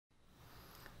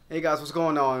Hey guys, what's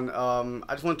going on?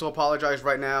 I just want to apologize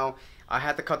right now. I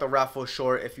had to cut the raffle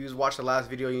short. If you watched the last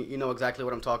video, you know exactly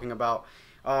what I'm talking about.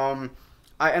 I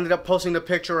ended up posting the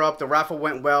picture up. The raffle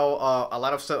went well. A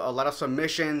lot of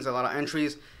submissions, a lot of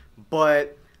entries,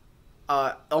 but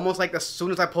almost like as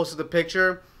soon as I posted the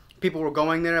picture, people were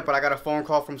going there. But I got a phone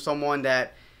call from someone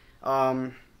that,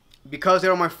 because they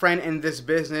were my friend in this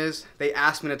business, they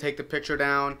asked me to take the picture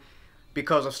down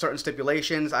because of certain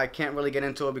stipulations. I can't really get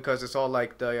into it because it's all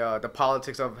like the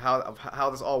politics of how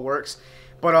this all works.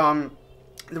 But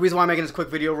the reason why I'm making this quick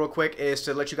video real quick is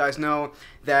to let you guys know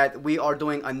that we are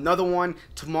doing another one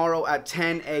tomorrow at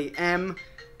 10 a.m.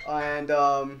 and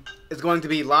it's going to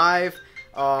be live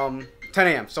 10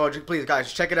 a.m. So please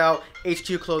guys, check it out.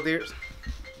 HQ Clothiers.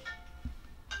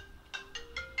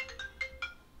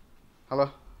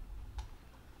 Hello?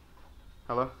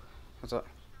 Hello? What's up?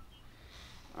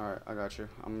 Alright, I got you.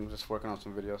 I'm just working on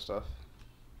some video stuff.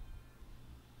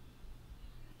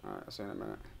 Alright, I'll see you in a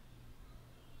minute.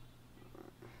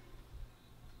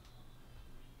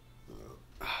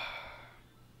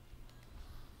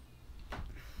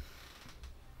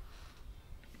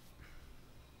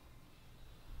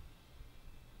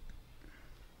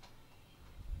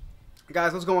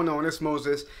 Guys, what's going on? It's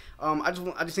Moses. I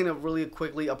just need to really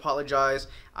quickly apologize.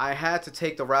 I had to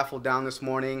take the raffle down this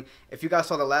morning. If you guys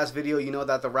saw the last video, you know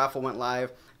that the raffle went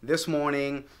live this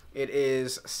morning. It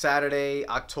is Saturday,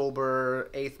 October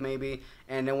 8th maybe,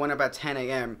 and it went up at 10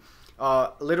 a.m.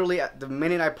 Literally, the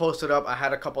minute I posted up, I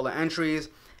had a couple of entries,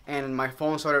 and my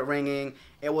phone started ringing.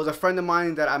 It was a friend of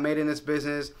mine that I made in this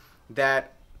business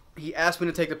that he asked me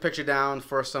to take the picture down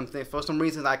for some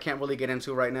reasons I can't really get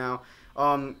into right now.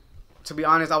 To be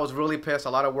honest, I was really pissed. A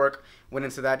lot of work went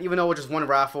into that. Even though it was just one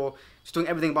raffle, just doing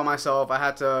everything by myself, I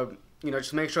had to,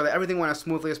 just make sure that everything went as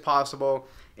smoothly as possible.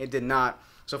 It did not.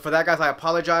 So for that, guys, I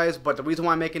apologize. But the reason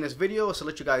why I'm making this video is to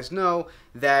let you guys know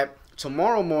that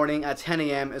tomorrow morning at 10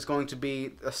 a.m. is going to be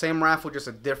the same raffle, just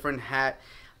a different hat.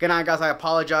 Again, guys, I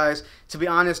apologize. To be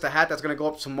honest, the hat that's going to go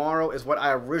up tomorrow is what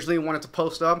I originally wanted to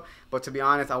post up. But to be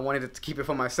honest, I wanted to keep it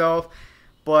for myself.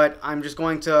 But I'm just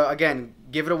going to, again,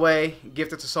 give it away,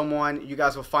 gift it to someone. You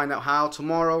guys will find out how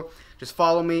tomorrow. Just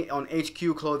follow me on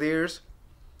HQ Clothiers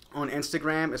on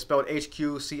Instagram. It's spelled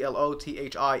HQCLOTHIERS.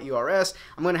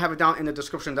 I'm going to have it down in the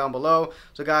description down below.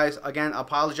 So, guys, again, I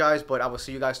apologize, but I will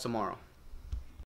see you guys tomorrow.